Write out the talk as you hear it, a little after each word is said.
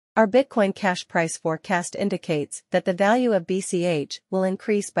Our Bitcoin Cash price forecast indicates that the value of BCH will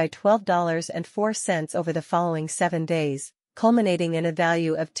increase by $12.04 over the following 7 days, culminating in a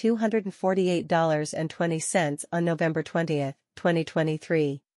value of $248.20 on November 20,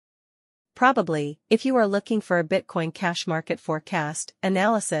 2023. Probably, if you are looking for a Bitcoin Cash market forecast,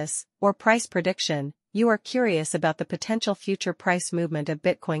 analysis, or price prediction, you are curious about the potential future price movement of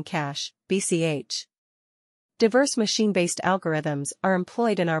Bitcoin Cash, BCH. Diverse machine-based algorithms are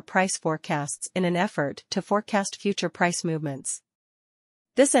employed in our price forecasts in an effort to forecast future price movements.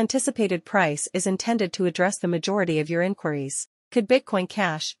 This anticipated price is intended to address the majority of your inquiries. Could Bitcoin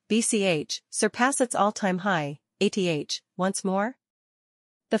Cash, BCH, surpass its all-time high, ATH, once more?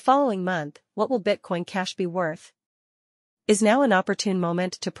 The following month, what will Bitcoin Cash be worth? Is now an opportune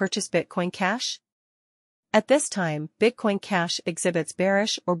moment to purchase Bitcoin Cash? At this time, Bitcoin Cash exhibits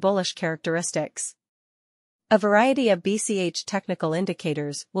bearish or bullish characteristics. A variety of BCH technical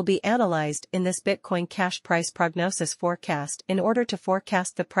indicators will be analyzed in this Bitcoin Cash price prognosis forecast in order to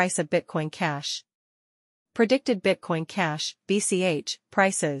forecast the price of Bitcoin Cash. Predicted Bitcoin Cash, BCH,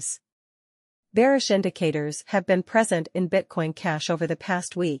 prices. Bearish indicators have been present in Bitcoin Cash over the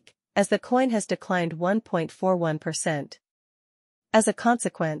past week, as the coin has declined 1.41%. As a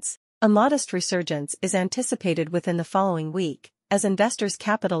consequence, a modest resurgence is anticipated within the following week, as investors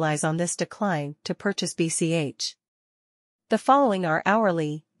capitalize on this decline to purchase BCH. The following are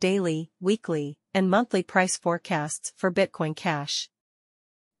hourly, daily, weekly, and monthly price forecasts for Bitcoin Cash.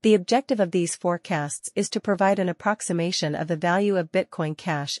 The objective of these forecasts is to provide an approximation of the value of Bitcoin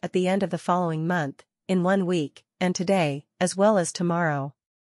Cash at the end of the following month, in 1 week, and today, as well as tomorrow.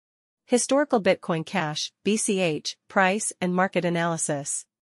 Historical Bitcoin Cash, BCH, price and market analysis.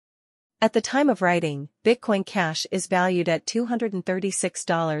 At the time of writing, Bitcoin Cash is valued at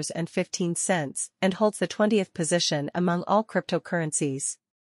 $236.15 and holds the 20th position among all cryptocurrencies.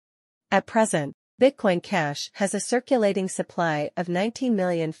 At present, Bitcoin Cash has a circulating supply of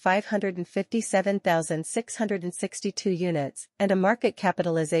 19,557,662 units and a market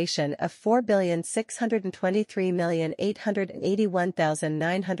capitalization of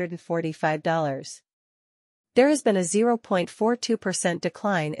 $4,623,881,945. There has been a 0.42%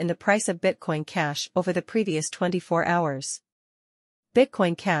 decline in the price of Bitcoin Cash over the previous 24 hours.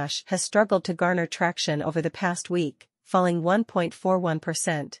 Bitcoin Cash has struggled to garner traction over the past week, falling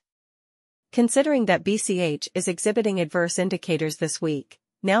 1.41%. Considering that BCH is exhibiting adverse indicators this week,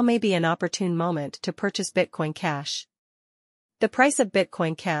 now may be an opportune moment to purchase Bitcoin Cash. The price of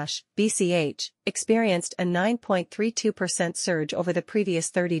Bitcoin Cash, BCH, experienced a 9.32% surge over the previous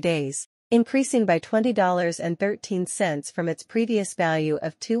 30 days, increasing by $20.13 from its previous value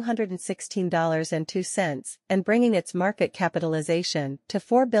of $216.02 and bringing its market capitalization to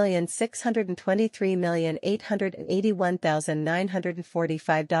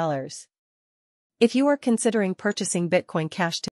 $4,623,881,945. If you are considering purchasing Bitcoin Cash